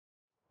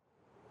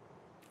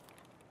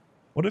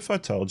What if I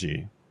told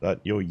you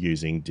that you're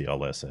using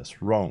DLSS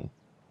wrong?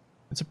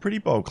 It's a pretty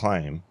bold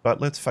claim, but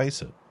let's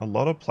face it, a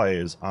lot of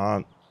players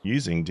aren't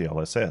using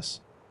DLSS.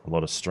 A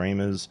lot of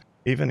streamers,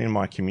 even in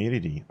my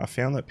community, I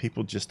found that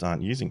people just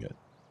aren't using it.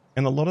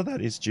 And a lot of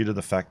that is due to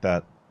the fact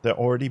that they're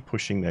already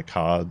pushing their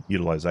card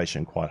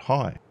utilization quite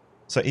high.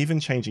 So even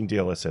changing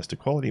DLSS to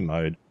quality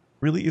mode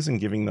really isn't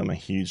giving them a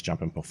huge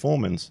jump in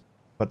performance,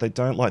 but they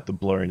don't like the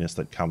blurriness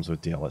that comes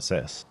with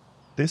DLSS.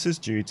 This is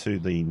due to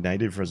the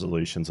native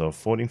resolutions of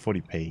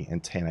 1440p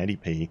and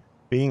 1080p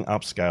being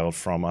upscaled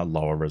from a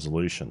lower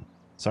resolution.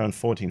 So in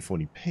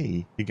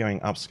 1440p, you're going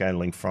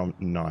upscaling from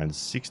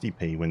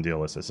 960p when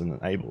DLSS is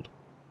enabled.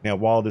 Now,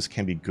 while this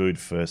can be good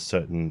for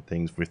certain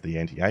things with the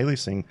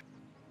anti-aliasing,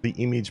 the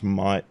image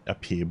might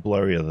appear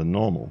blurrier than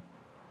normal.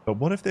 But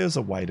what if there's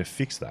a way to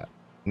fix that?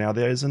 Now,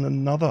 there is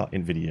another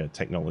NVIDIA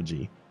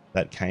technology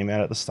that came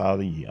out at the start of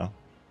the year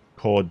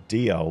called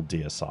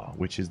DLDSR,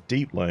 which is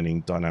Deep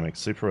Learning Dynamic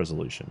Super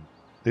Resolution.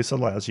 This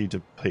allows you to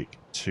pick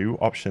two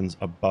options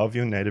above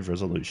your native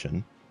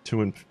resolution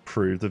to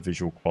improve the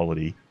visual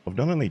quality of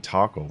not only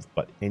Tarkov,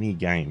 but any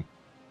game.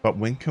 But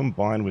when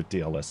combined with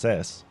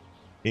DLSS,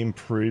 it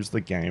improves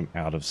the game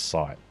out of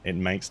sight. It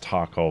makes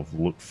Tarkov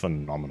look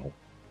phenomenal.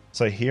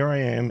 So here I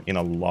am in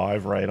a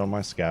live raid on my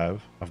scav.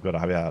 I've got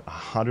about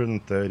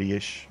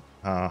 130-ish,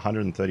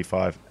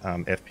 135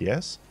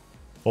 FPS.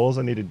 All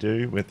I need to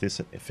do with this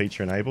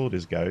feature enabled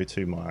is go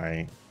to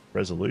my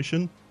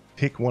resolution,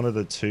 pick one of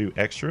the two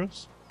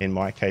extras. In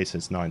my case,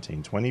 it's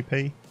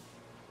 1920p.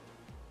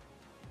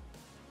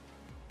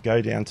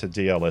 Go down to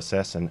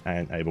DLSS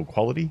and enable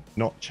quality,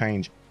 not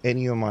change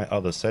any of my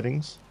other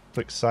settings.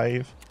 Click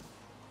save,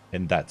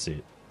 and that's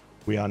it.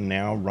 We are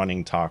now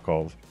running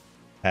Tarkov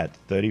at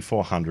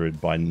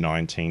 3400 by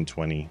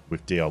 1920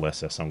 with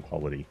DLSS on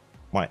quality.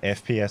 My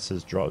FPS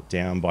has dropped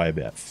down by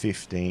about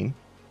 15.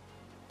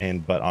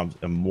 But I'm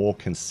a more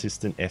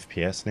consistent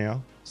FPS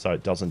now, so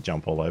it doesn't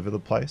jump all over the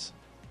place.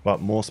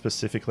 But more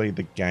specifically,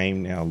 the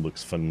game now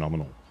looks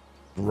phenomenal.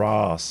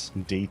 Grass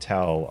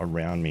detail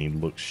around me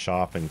looks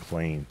sharp and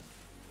clean.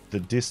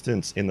 The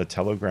distance in the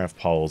telegraph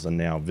poles are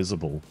now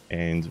visible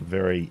and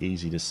very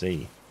easy to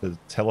see. The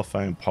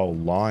telephone pole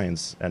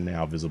lines are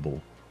now visible.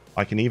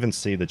 I can even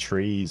see the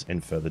trees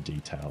in further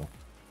detail.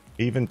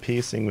 Even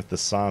piercing with the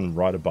sun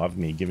right above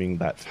me, giving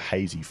that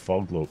hazy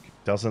fog look,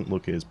 doesn't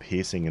look as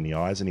piercing in the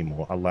eyes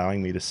anymore,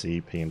 allowing me to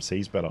see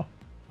PMCs better.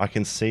 I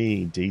can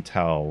see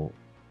detail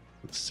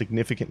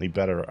significantly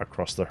better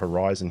across the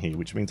horizon here,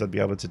 which means I'd be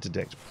able to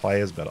detect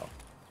players better.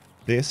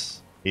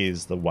 This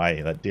is the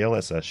way that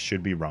DLSS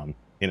should be run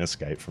in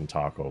Escape from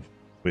Tarkov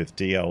with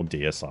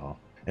DLDSR,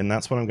 and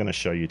that's what I'm going to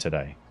show you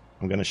today.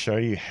 I'm going to show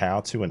you how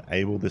to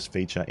enable this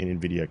feature in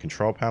NVIDIA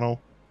Control Panel,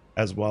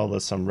 as well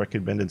as some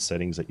recommended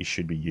settings that you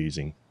should be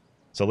using.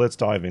 So let's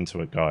dive into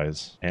it,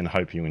 guys, and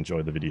hope you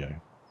enjoy the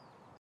video.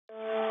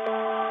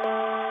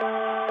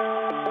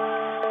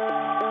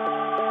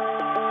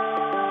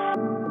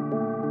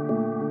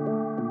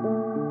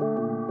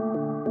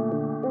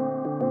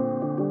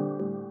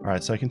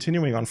 Alright, so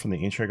continuing on from the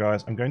intro,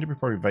 guys, I'm going to be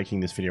probably breaking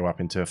this video up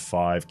into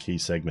 5 key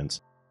segments.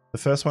 The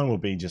first one will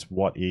be just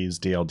what is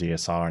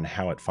DLDSR and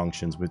how it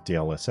functions with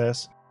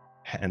DLSS.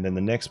 And then the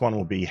next one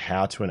will be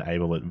how to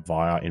enable it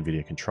via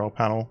NVIDIA Control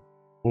Panel.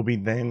 We'll be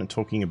then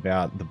talking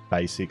about the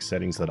basic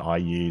settings that I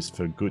use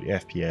for good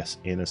FPS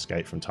in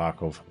Escape from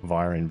Tarkov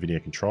via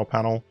NVIDIA Control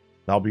Panel.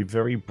 I'll be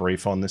very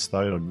brief on this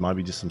though,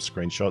 maybe just some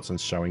screenshots and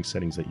showing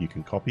settings that you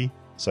can copy,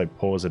 so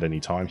pause at any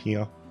time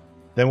here.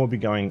 Then we'll be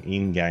going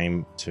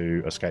in-game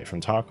to Escape from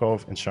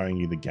Tarkov and showing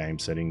you the game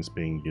settings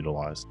being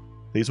utilized.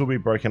 These will be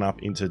broken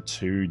up into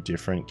 2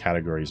 different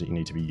categories that you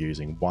need to be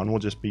using. One will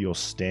just be your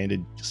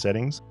standard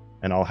settings,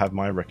 and I'll have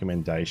my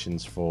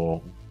recommendations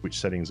for which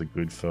settings are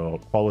good for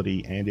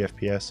quality and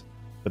FPS.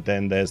 But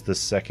then there's the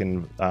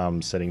second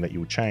setting that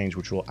you'll change,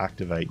 which will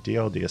activate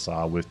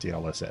DLDSR with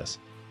DLSS.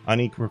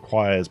 Only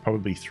requires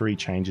probably 3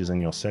 changes in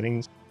your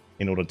settings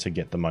in order to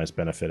get the most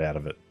benefit out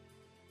of it.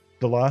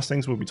 The last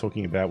things we'll be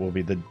talking about will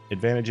be the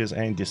advantages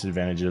and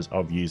disadvantages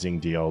of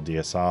using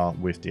DLDSR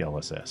with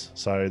DLSS.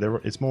 So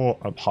it's more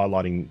of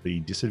highlighting the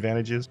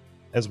disadvantages,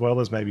 as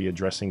well as maybe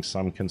addressing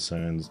some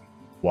concerns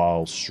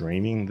while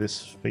streaming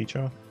this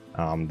feature.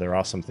 There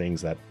are some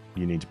things that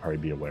you need to probably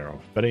be aware of.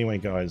 But anyway,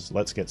 guys,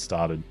 let's get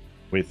started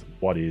with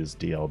what is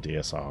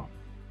DLDSR.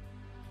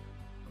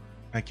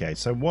 Okay,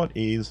 so what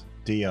is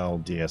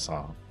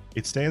DLDSR?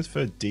 It stands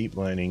for Deep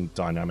Learning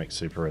Dynamic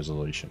Super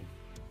Resolution.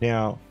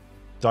 Now,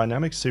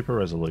 Dynamic Super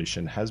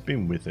Resolution has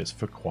been with us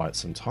for quite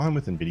some time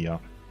with NVIDIA,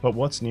 but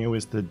what's new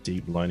is the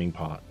deep learning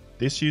part.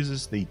 This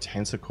uses the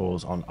tensor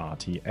cores on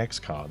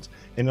RTX cards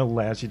and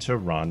allows you to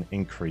run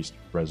increased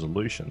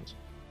resolutions.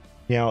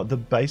 Now, the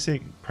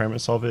basic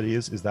premise of it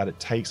is that it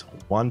takes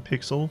 1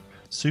 pixel,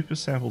 super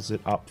samples it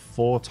up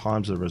 4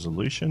 times the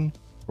resolution,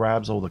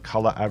 grabs all the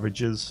color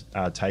averages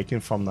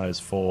taken from those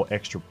 4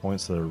 extra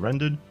points that are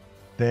rendered,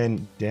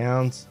 then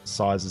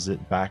downsizes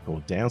it back or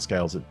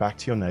downscales it back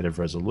to your native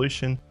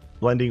resolution,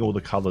 blending all the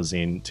colors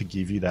in to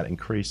give you that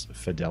increased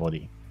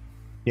fidelity.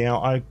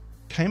 Now, I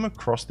came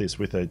across this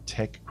with a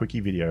tech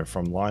quickie video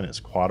from Linus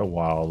quite a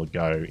while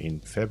ago in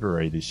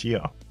February this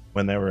year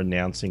when they were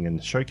announcing and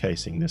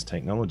showcasing this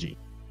technology.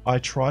 I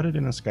tried it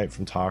in Escape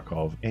from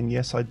Tarkov, and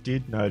yes, I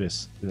did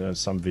notice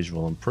some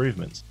visual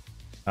improvements.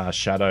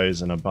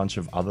 Shadows and a bunch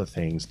of other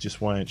things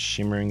just weren't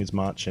shimmering as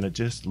much, and it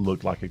just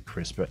looked like a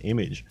crisper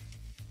image.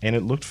 And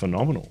it looked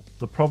phenomenal.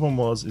 The problem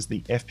is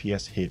the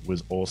FPS hit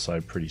was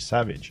also pretty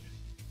savage.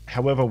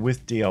 However,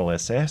 with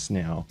DLSS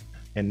now,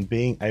 and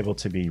being able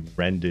to be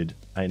rendered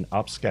and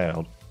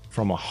upscaled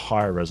from a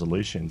higher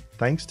resolution,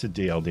 thanks to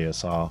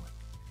DLDSR,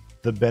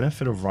 the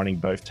benefit of running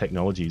both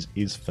technologies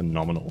is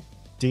phenomenal.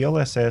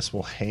 DLSS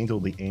will handle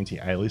the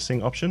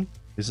anti-aliasing option.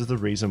 This is the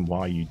reason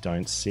why you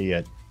don't see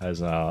it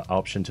as an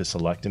option to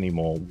select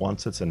anymore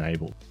once it's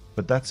enabled.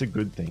 But that's a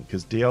good thing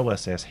because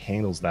DLSS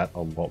handles that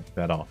a lot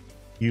better.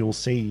 You'll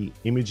see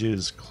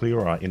images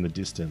clearer in the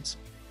distance.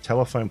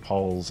 Telephone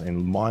poles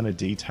and minor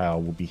detail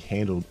will be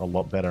handled a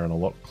lot better and a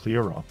lot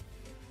clearer.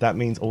 That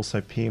means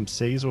also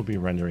PMCs will be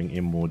rendering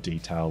in more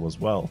detail as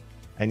well.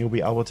 And you'll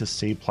be able to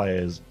see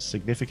players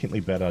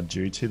significantly better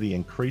due to the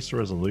increased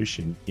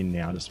resolution you're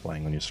now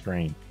displaying on your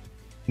screen.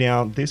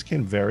 Now, this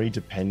can vary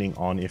depending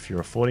on if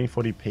you're a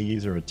 1440p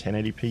user or a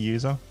 1080p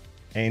user,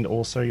 and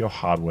also your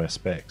hardware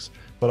specs.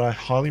 But I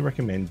highly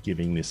recommend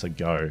giving this a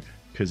go,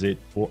 because it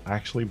will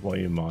actually blow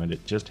your mind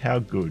at just how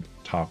good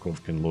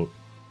Tarkov can look.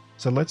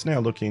 So let's now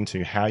look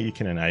into how you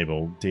can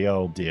enable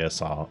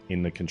DLDSR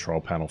in the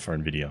control panel for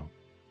NVIDIA.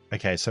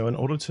 Okay, so in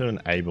order to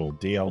enable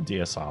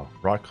DLDSR,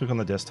 right click on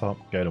the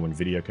desktop, go to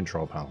NVIDIA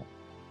control panel.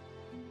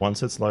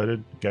 Once it's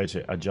loaded, go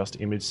to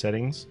adjust image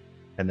settings,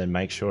 and then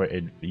make sure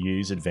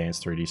use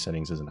advanced 3D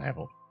settings is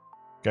enabled.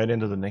 Go down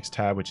to the next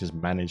tab, which is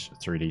manage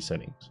 3D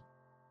settings.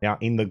 Now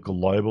in the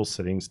global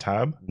settings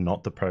tab,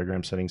 not the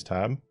program settings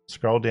tab,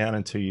 scroll down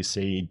until you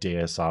see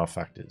DSR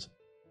factors.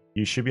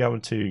 You should be able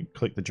to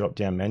click the drop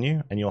down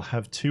menu and you'll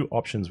have two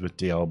options with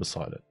DL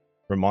beside it.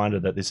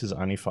 Reminder that this is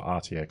only for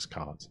RTX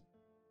cards.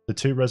 The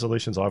two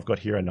resolutions I've got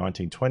here are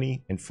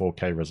 1920 and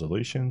 4K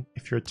resolution.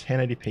 If you're a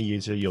 1080p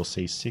user, you'll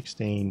see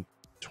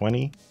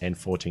 1620 and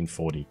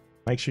 1440.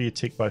 Make sure you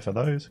tick both of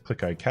those,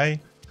 click OK.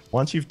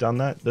 Once you've done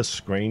that, the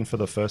screen for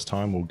the first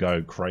time will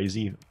go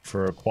crazy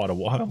for quite a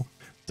while.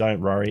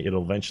 Don't worry,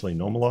 it'll eventually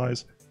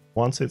normalize.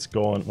 Once it's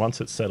gone, once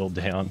it's settled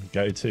down,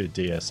 go to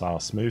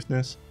DSR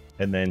smoothness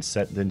and then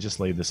just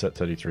leave this at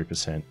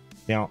 33%.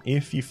 Now,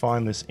 if you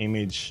find this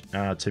image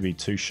to be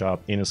too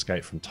sharp in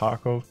Escape from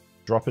Tarkov,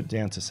 drop it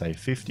down to say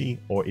 50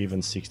 or even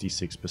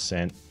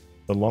 66%.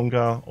 The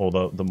longer or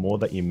the more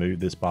that you move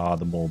this bar,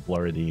 the more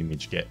blurry the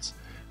image gets.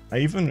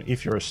 Even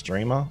if you're a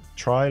streamer,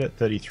 try it at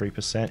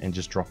 33% and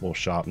just drop all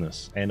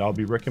sharpness. And I'll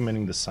be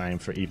recommending the same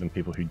for even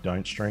people who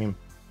don't stream.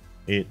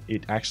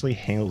 It actually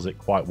handles it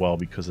quite well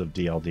because of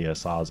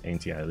DLDSR's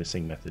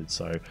anti-aliasing method.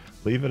 So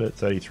leave it at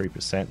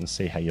 33% and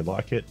see how you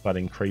like it, but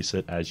increase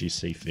it as you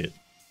see fit.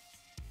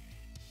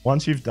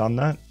 Once you've done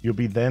that, you'll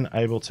be then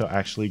able to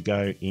actually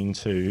go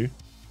into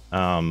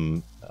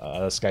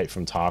Escape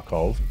from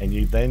Tarkov, and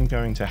you're then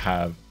going to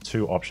have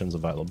two options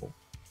available.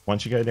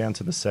 Once you go down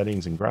to the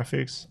settings and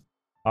graphics,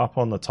 up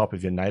on the top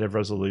of your native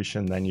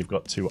resolution, then you've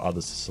got two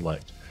others to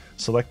select.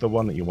 Select the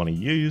one that you want to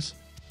use,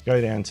 go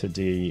down to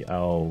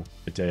DLSS,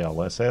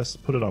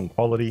 put it on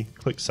quality,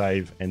 click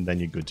save, and then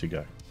you're good to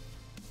go.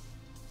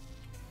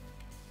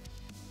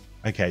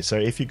 Okay, so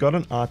if you got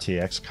an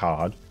RTX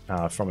card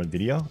from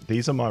NVIDIA,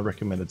 these are my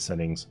recommended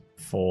settings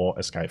for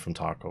Escape from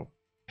Tarkov.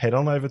 Head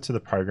on over to the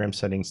program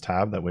settings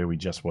tab, that where we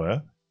just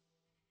were.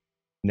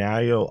 Now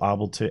you're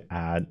able to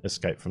add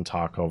Escape from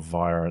Tarkov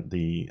via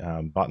the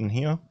button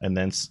here, and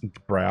then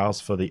browse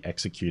for the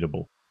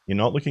executable. You're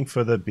not looking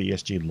for the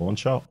BSG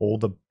launcher or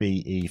the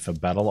BE for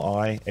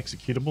BattleEye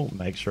executable.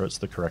 Make sure it's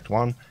the correct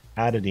one,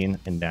 add it in,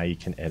 and now you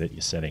can edit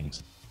your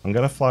settings. I'm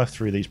going to fly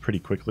through these pretty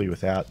quickly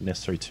without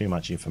necessarily too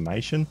much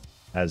information,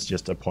 as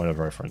just a point of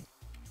reference.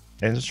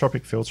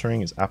 Anisotropic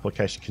filtering is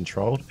application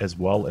controlled as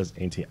well as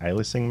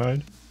anti-aliasing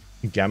mode.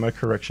 Gamma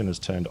correction is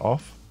turned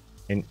off,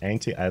 and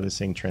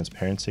anti-aliasing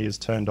transparency is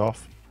turned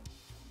off.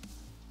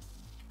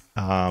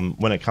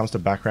 When it comes to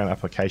background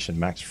application,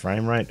 max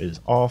frame rate is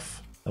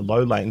off. The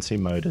low latency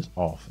mode is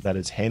off. That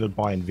is handled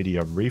by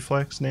NVIDIA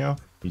Reflex now.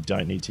 You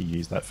don't need to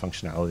use that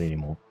functionality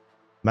anymore.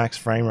 Max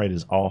frame rate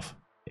is off.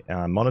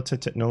 Monitor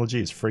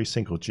technology is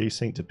FreeSync or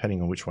G-Sync,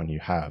 depending on which one you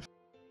have.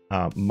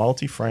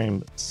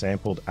 Multi-frame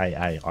sampled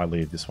AA, I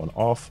leave this one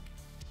off.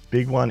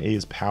 Big one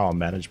is power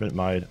management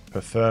mode.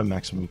 Prefer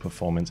maximum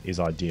performance is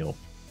ideal.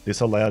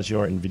 This allows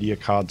your NVIDIA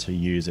card to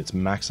use its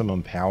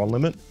maximum power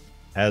limit,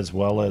 as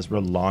well as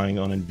relying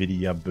on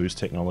NVIDIA boost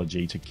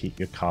technology to keep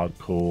your card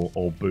cool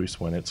or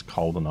boost when it's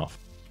cold enough.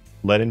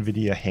 Let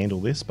NVIDIA handle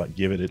this, but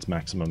give it its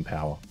maximum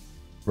power.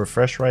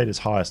 Refresh rate is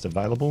highest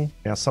available.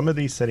 Now, some of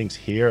these settings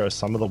here are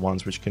some of the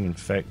ones which can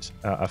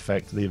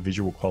affect the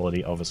visual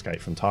quality of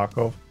Escape from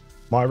Tarkov.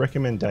 My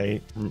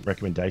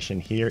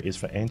recommendation here is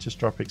for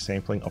anisotropic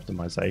sampling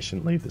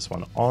optimization, leave this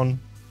one on.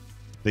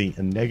 The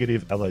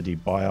negative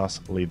LOD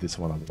bias, leave this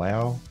one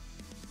allow.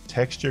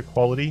 Texture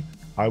quality,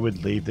 I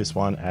would leave this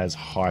one as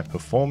high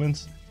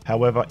performance.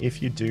 However,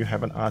 if you do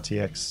have an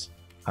RTX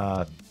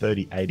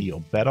 3080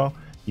 or better,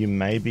 you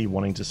may be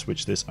wanting to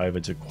switch this over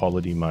to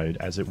quality mode,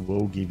 as it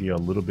will give you a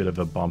little bit of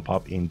a bump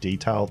up in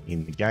detail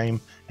in the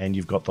game, and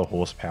you've got the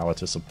horsepower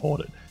to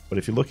support it. But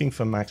if you're looking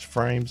for max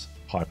frames,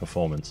 high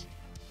performance.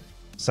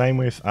 Same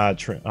with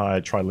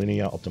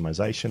trilinear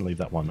optimization, leave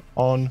that one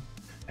on.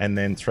 And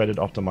then threaded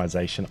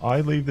optimization,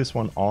 I leave this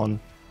one on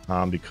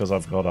because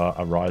I've got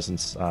a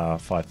Ryzen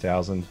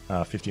 5000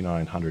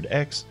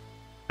 5900X.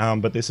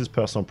 But this is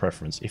personal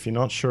preference. If you're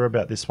not sure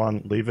about this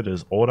one, leave it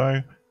as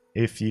auto.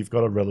 If you've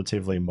got a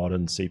relatively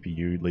modern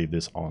CPU, leave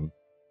this on.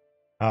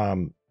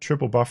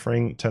 Triple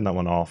buffering, turn that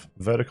one off.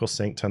 Vertical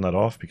sync, turn that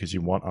off because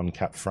you want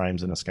uncapped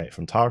frames and Escape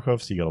from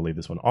Tarkov, so you got to leave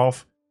this one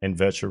off. And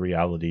virtual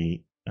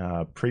reality,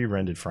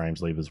 pre-rendered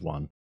frames, leave as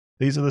 1.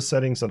 These are the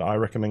settings that I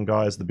recommend,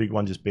 guys. The big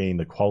one just being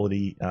the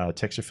quality,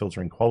 texture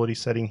filtering quality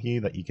setting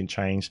here that you can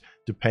change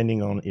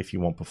depending on if you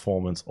want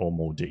performance or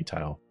more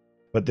detail.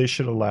 But this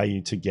should allow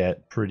you to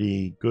get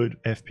pretty good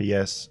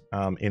FPS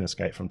in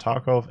Escape from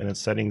Tarkov, and it's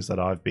settings that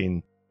I've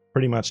been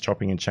pretty much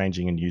chopping and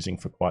changing and using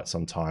for quite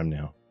some time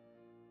now.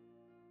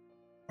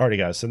 Alrighty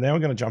guys, so now we're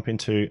going to jump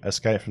into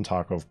Escape from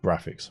Tarkov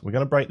graphics. We're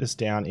going to break this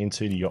down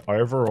into your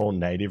overall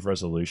native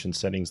resolution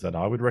settings that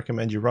I would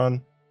recommend you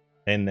run.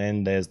 And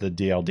then there's the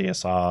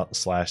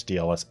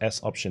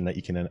DLDSR/DLSS option that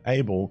you can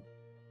enable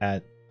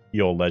at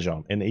your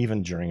leisure and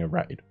even during a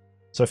raid.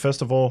 So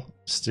first of all,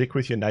 stick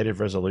with your native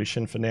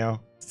resolution for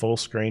now. Full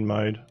screen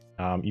mode.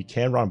 You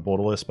can run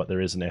borderless, but there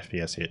is an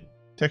FPS hit.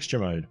 Texture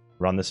mode,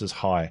 run this as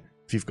high.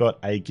 If you've got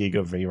 8 GB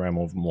of VRAM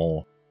or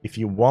more. If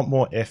you want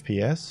more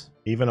FPS,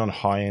 even on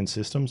high-end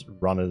systems,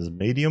 run it as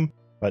medium,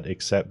 but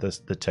accept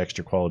the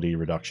texture quality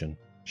reduction.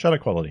 Shutter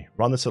quality,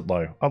 run this at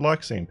low. I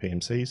like seeing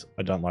PMCs,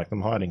 I don't like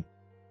them hiding.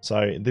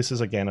 So this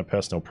is again a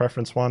personal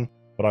preference one,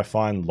 but I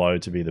find low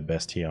to be the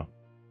best here.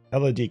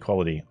 LED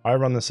quality, I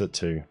run this at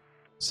 2.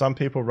 Some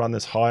people run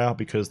this higher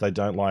because they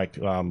don't like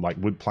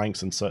wood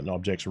planks and certain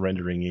objects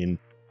rendering in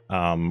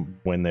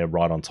when they're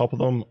right on top of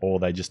them, or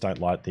they just don't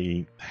like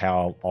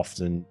how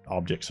often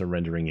objects are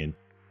rendering in.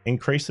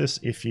 Increase this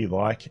if you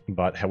like,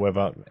 but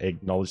however,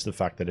 acknowledge the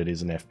fact that it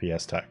is an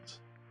FPS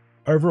tax.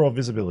 Overall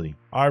visibility,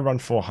 I run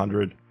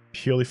 400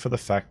 purely for the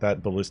fact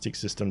that ballistic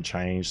system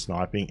changed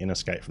sniping in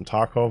Escape from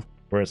Tarkov,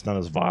 where it's not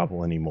as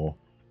viable anymore.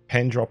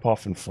 Pen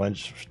drop-off and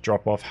flinch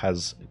drop-off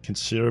has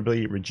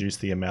considerably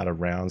reduced the amount of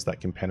rounds that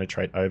can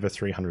penetrate over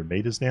 300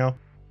 meters now,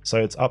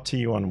 so it's up to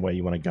you on where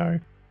you want to go.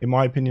 In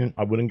my opinion,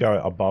 I wouldn't go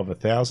above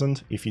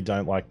 1,000 if you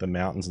don't like the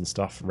mountains and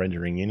stuff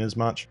rendering in as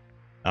much,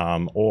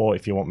 or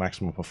if you want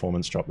maximum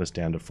performance, drop this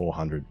down to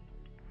 400.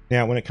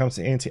 Now, when it comes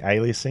to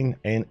anti-aliasing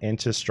and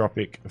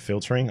anisotropic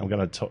filtering, I'm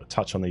going to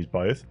touch on these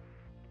both.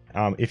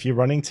 If you're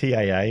running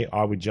TAA,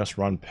 I would just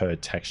run per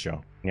texture.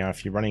 Now,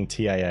 if you're running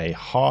TAA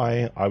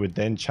high, I would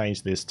then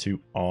change this to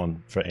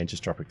on for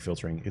anisotropic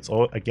filtering. It's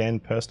all, again,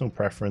 personal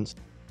preference,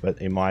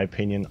 but in my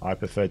opinion, I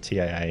prefer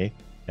TAA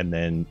and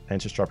then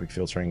anisotropic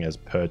filtering as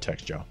per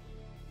texture.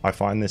 I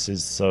find this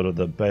is sort of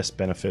the best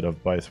benefit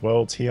of both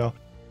worlds here,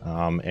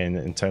 and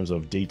in terms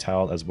of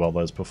detail as well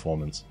as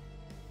performance.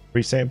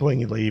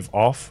 Resampling you leave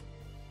off.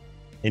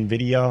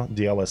 NVIDIA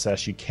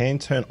DLSS, you can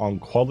turn on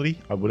quality.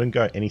 I wouldn't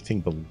go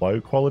anything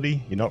below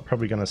quality. You're not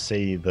probably going to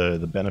see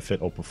the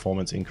benefit or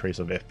performance increase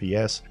of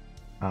FPS,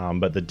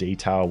 but the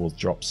detail will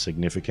drop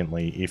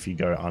significantly if you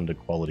go under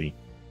quality.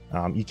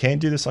 You can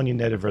do this on your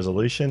native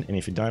resolution, and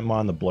if you don't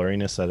mind the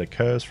blurriness that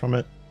occurs from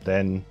it,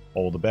 then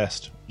all the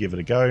best. Give it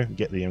a go,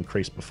 get the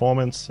increased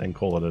performance, and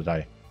call it a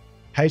day.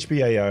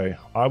 HBAO,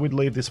 I would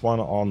leave this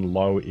one on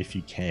low if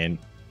you can.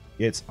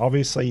 It's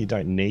obviously you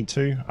don't need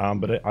to,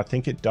 but I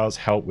think it does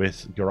help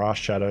with grass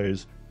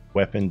shadows,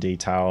 weapon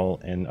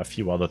detail, and a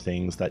few other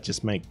things that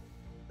just make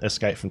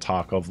Escape from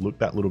Tarkov look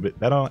that little bit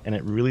better, and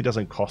it really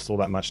doesn't cost all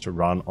that much to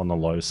run on the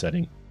low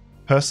setting.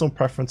 Personal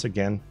preference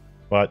again,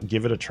 but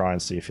give it a try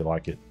and see if you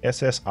like it.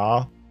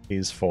 SSR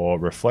is for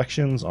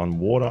reflections on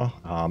water,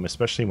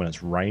 especially when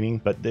it's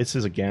raining, but this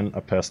is again a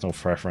personal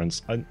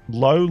preference.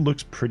 Low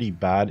looks pretty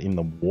bad in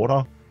the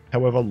water.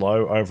 However,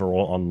 low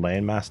overall on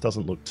landmass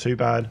doesn't look too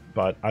bad,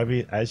 but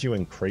as you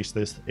increase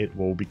this, it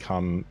will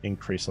become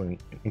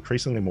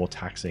increasingly more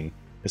taxing,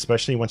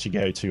 especially once you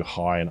go to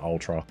high and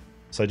ultra.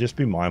 So just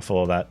be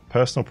mindful of that.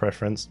 Personal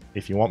preference,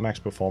 if you want max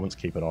performance,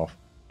 keep it off.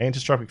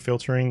 Anisotropic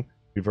filtering,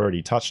 we've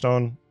already touched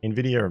on.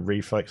 NVIDIA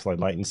reflex low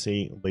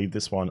latency, leave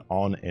this one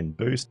on, and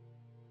boost.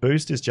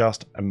 Boost is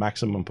just a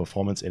maximum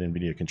performance in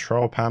NVIDIA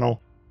control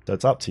panel, so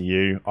it's up to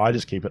you. I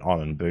just keep it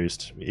on and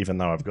boost, even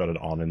though I've got it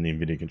on in the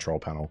NVIDIA control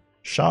panel.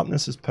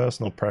 Sharpness is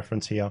personal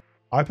preference here.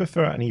 I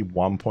prefer any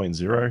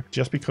 1.0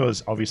 just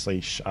because obviously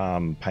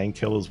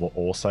painkillers will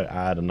also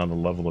add another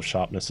level of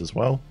sharpness as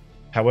well.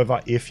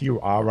 However, if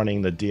you are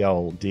running the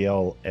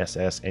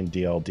DLSS and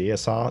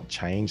DLDSR,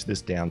 change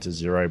this down to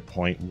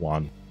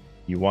 0.1.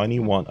 You only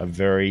want a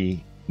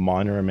very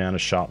minor amount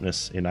of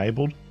sharpness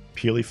enabled,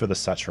 purely for the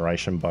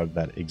saturation bug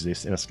that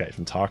exists in Escape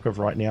from Tarkov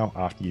right now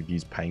after you've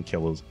used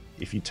painkillers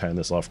if you turn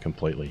this off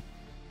completely.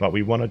 But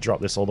we want to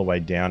drop this all the way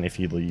down if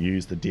you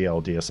use the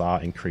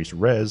DLDSR increased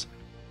res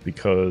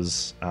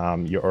because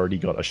you already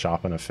got a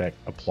sharpen effect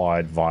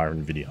applied via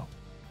NVIDIA.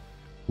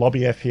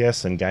 Lobby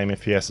FPS and game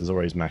FPS is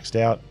always maxed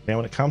out. Now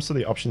when it comes to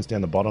the options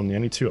down the bottom, the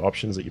only two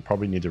options that you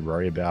probably need to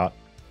worry about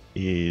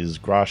is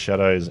grass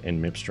shadows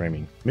and MIP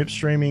streaming. MIP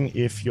streaming,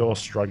 if you're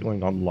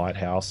struggling on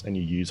Lighthouse and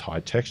you use high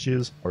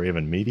textures or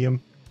even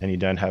medium and you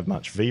don't have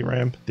much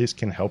VRAM, this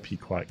can help you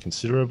quite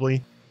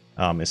considerably,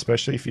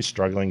 especially if you're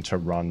struggling to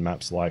run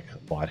maps like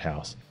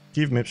Lighthouse.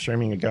 Give MIP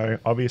streaming a go.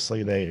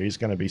 Obviously there is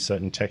going to be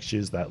certain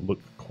textures that look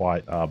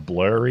quite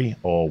blurry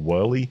or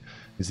whirly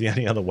is the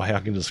only other way I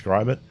can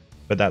describe it,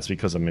 but that's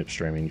because of MIP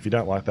streaming. If you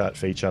don't like that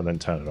feature, then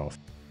turn it off.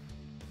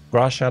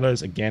 Grass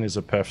shadows, again, is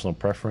a personal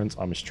preference.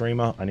 I'm a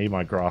streamer. I need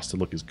my grass to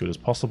look as good as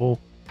possible.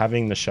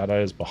 Having the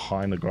shadows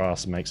behind the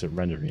grass makes it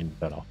render in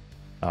better,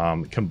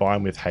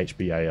 combined with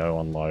HBAO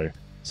on low.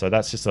 So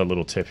that's just a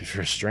little tip if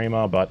you're a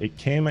streamer, but it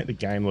can make the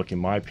game look, in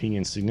my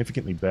opinion,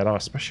 significantly better,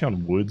 especially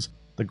on woods.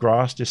 The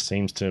grass just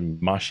seems to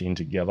mush in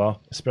together,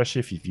 especially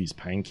if you've used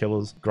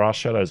painkillers. Grass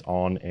shadows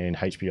on and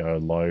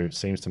HBAO low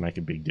seems to make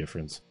a big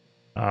difference.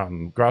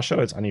 Grass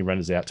shadows only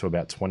renders out to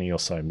about 20 or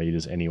so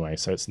meters anyway,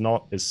 so it's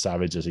not as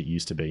savage as it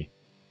used to be.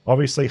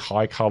 Obviously,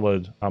 high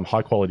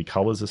quality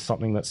colors is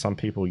something that some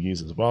people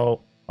use as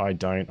well. I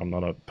don't. I'm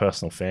not a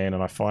personal fan,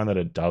 and I find that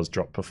it does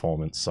drop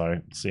performance,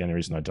 so it's the only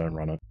reason I don't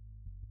run it.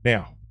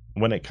 Now,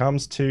 when it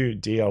comes to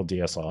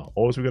DLDSR,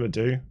 all we've got to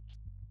do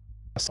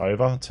is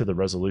over to the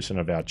resolution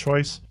of our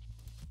choice,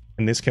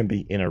 and this can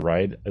be in a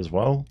RAID as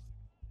well.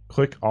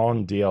 Click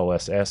on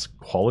DLSS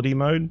quality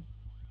mode.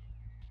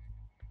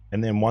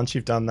 And then once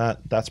you've done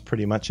that, that's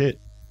pretty much it.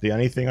 The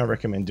only thing I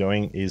recommend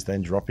doing is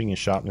then dropping your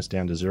sharpness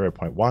down to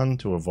 0.1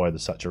 to avoid the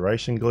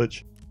saturation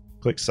glitch.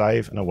 Click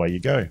save and away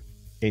you go.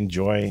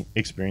 Enjoy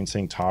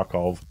experiencing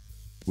Tarkov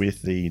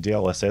with the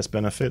DLSS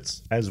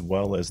benefits as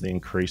well as the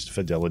increased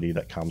fidelity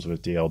that comes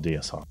with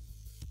DLDSR.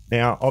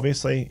 Now,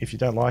 obviously, if you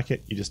don't like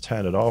it, you just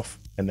turn it off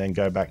and then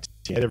go back to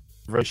the edit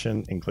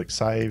version and click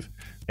save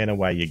and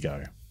away you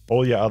go.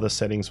 All your other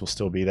settings will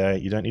still be there.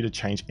 You don't need to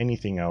change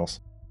anything else,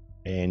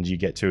 and you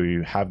get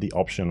to have the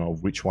option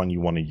of which one you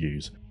want to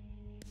use.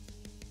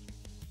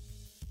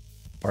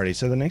 Alrighty,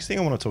 so the next thing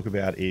I want to talk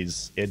about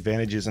is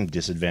advantages and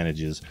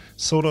disadvantages.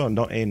 Sort of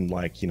not in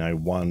like, you know,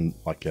 one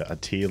like a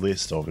tier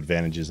list of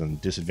advantages and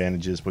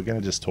disadvantages. We're going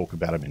to just talk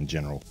about them in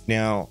general.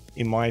 Now,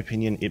 in my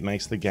opinion, it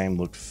makes the game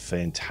look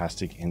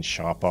fantastic and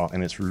sharper,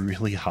 and it's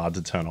really hard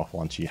to turn off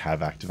once you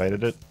have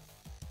activated it.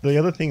 The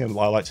other thing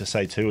I like to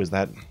say too is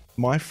that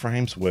my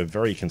frames were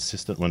very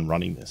consistent when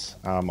running this.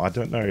 I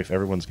don't know if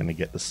everyone's going to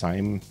get the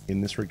same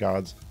in this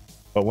regards,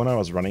 but when I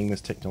was running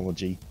this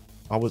technology,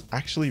 I was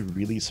actually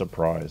really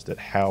surprised at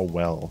how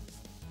well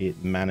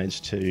it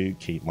managed to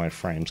keep my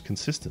frames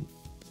consistent.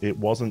 It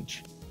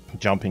wasn't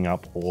jumping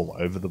up all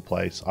over the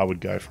place. I would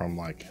go from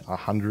like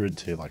 100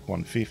 to like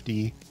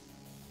 150,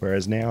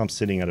 whereas now I'm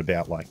sitting at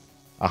about like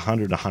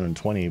 100,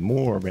 120,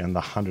 more around the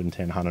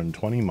 110,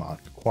 120 mark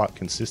quite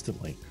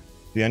consistently.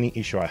 The only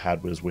issue I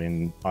had was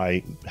when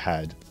I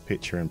had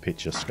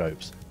picture-in-picture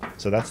scopes.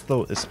 So that's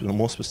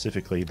more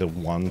specifically the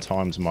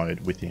 1x mode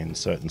within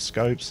certain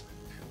scopes.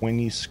 When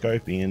you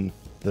scope in,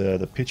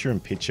 the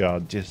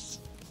picture-in-picture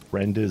just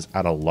renders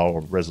at a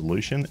lower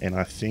resolution, and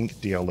I think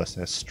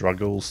DLSS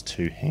struggles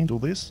to handle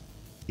this.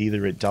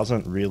 Either it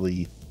doesn't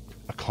really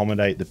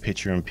accommodate the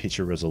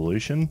picture-in-picture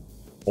resolution,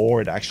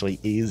 or it actually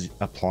is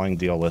applying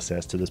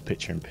DLSS to this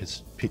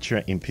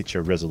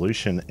picture-in-picture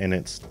resolution, and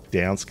it's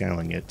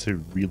downscaling it to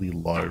really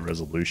low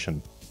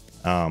resolution.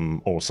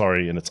 And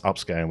it's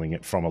upscaling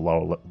it from a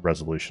lower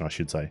resolution, I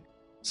should say.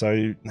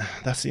 So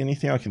that's the only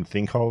thing I can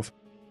think of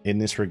in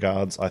this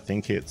regards. I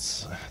think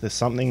there's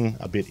something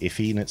a bit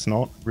iffy, and it's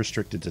not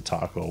restricted to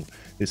Tarkov.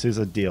 This is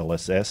a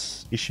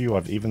DLSS issue.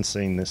 I've even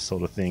seen this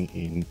sort of thing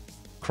in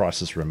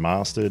Crysis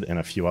Remastered and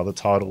a few other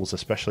titles,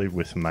 especially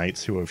with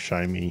mates who have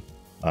shown me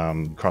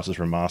Crysis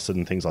Remastered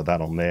and things like that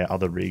on their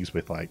other rigs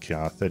with like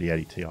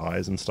 3080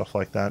 Ti's and stuff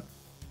like that.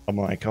 I'm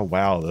like, oh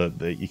wow,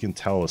 you can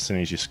tell as soon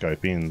as you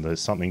scope in,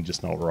 there's something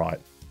just not right,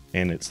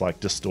 and it's like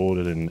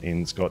distorted and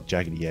it's got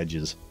jaggedy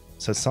edges.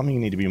 So it's something you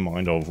need to be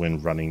mindful of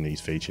when running these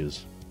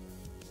features.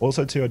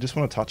 Also too, I just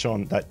want to touch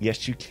on that,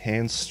 yes, you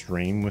can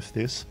stream with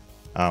this.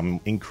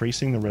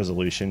 Increasing the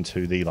resolution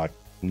to the like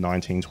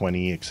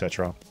 1920,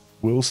 etc.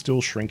 will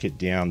still shrink it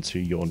down to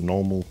your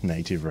normal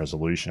native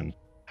resolution.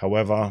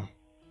 However,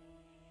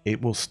 it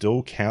will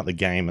still count the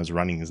game as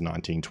running as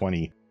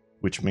 1920,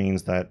 which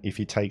means that if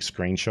you take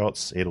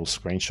screenshots, it'll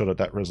screenshot at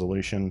that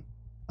resolution.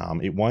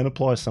 It won't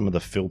apply some of the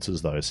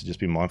filters though, so just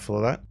be mindful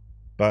of that.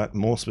 But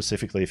more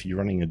specifically, if you're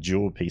running a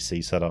dual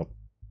PC setup,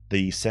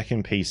 the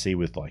second PC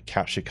with like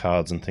capture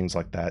cards and things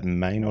like that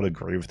may not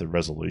agree with the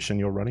resolution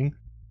you're running,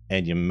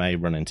 and you may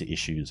run into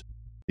issues.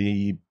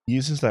 The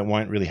users that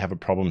won't really have a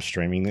problem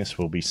streaming this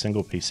will be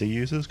single PC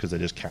users because they're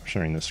just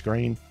capturing the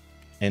screen,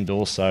 and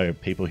also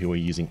people who are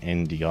using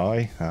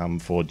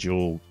NDI for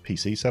dual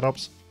PC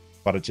setups,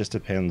 but it just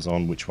depends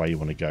on which way you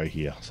want to go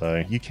here.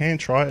 So you can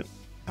try it.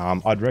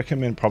 I'd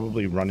recommend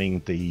probably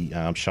running the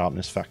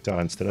sharpness factor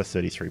instead of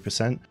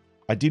 33%.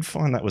 I did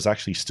find that was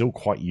actually still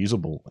quite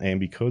usable, and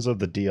because of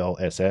the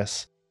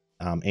DLSS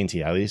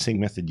anti-aliasing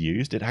method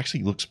used, it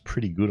actually looks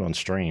pretty good on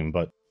stream.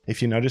 But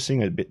if you're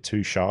noticing it a bit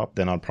too sharp,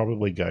 then I'd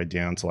probably go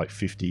down to like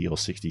 50 or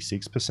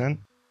 66%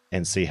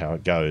 and see how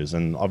it goes,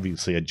 and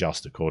obviously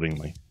adjust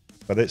accordingly.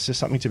 But it's just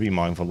something to be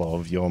mindful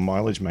of. Your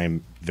mileage may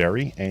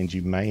vary, and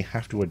you may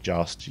have to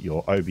adjust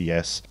your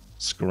OBS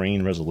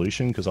screen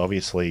resolution, because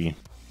obviously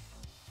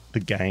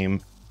the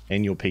game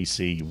and your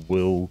PC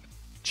will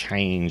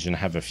change and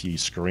have a few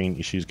screen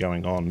issues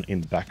going on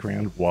in the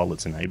background while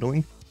it's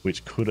enabling,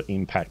 which could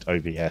impact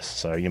OBS.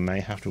 So you may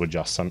have to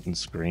adjust some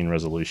screen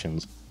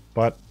resolutions,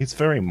 but it's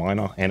very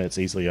minor and it's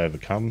easily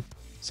overcome.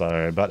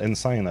 So, but in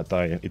saying that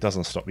though, it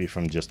doesn't stop you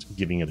from just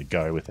giving it a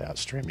go without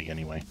streaming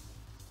anyway.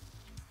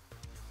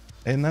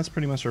 And that's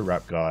pretty much a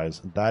wrap,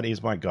 guys. That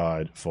is my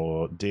guide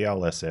for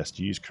DLSS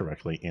used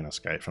correctly in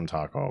Escape from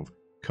Tarkov,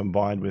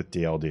 combined with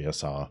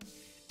DLDSR.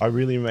 I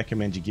really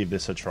recommend you give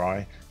this a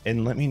try,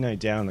 and let me know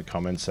down in the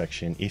comments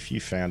section if you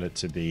found it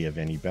to be of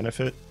any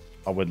benefit.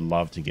 I would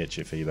love to get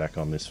your feedback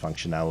on this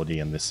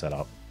functionality and this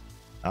setup.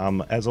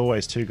 As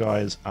always too,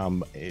 guys,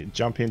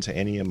 jump into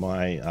any of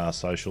my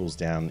socials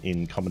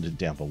commented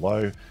down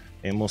below,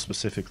 and more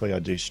specifically, I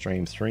do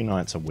stream 3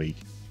 nights a week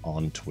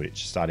on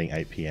Twitch starting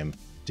 8 PM.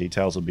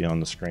 Details will be on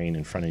the screen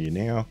in front of you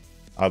now.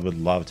 I would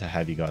love to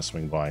have you guys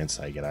swing by and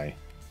say g'day.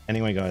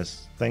 Anyway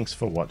guys, thanks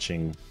for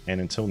watching, and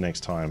until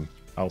next time,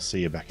 I'll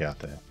see you back out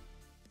there.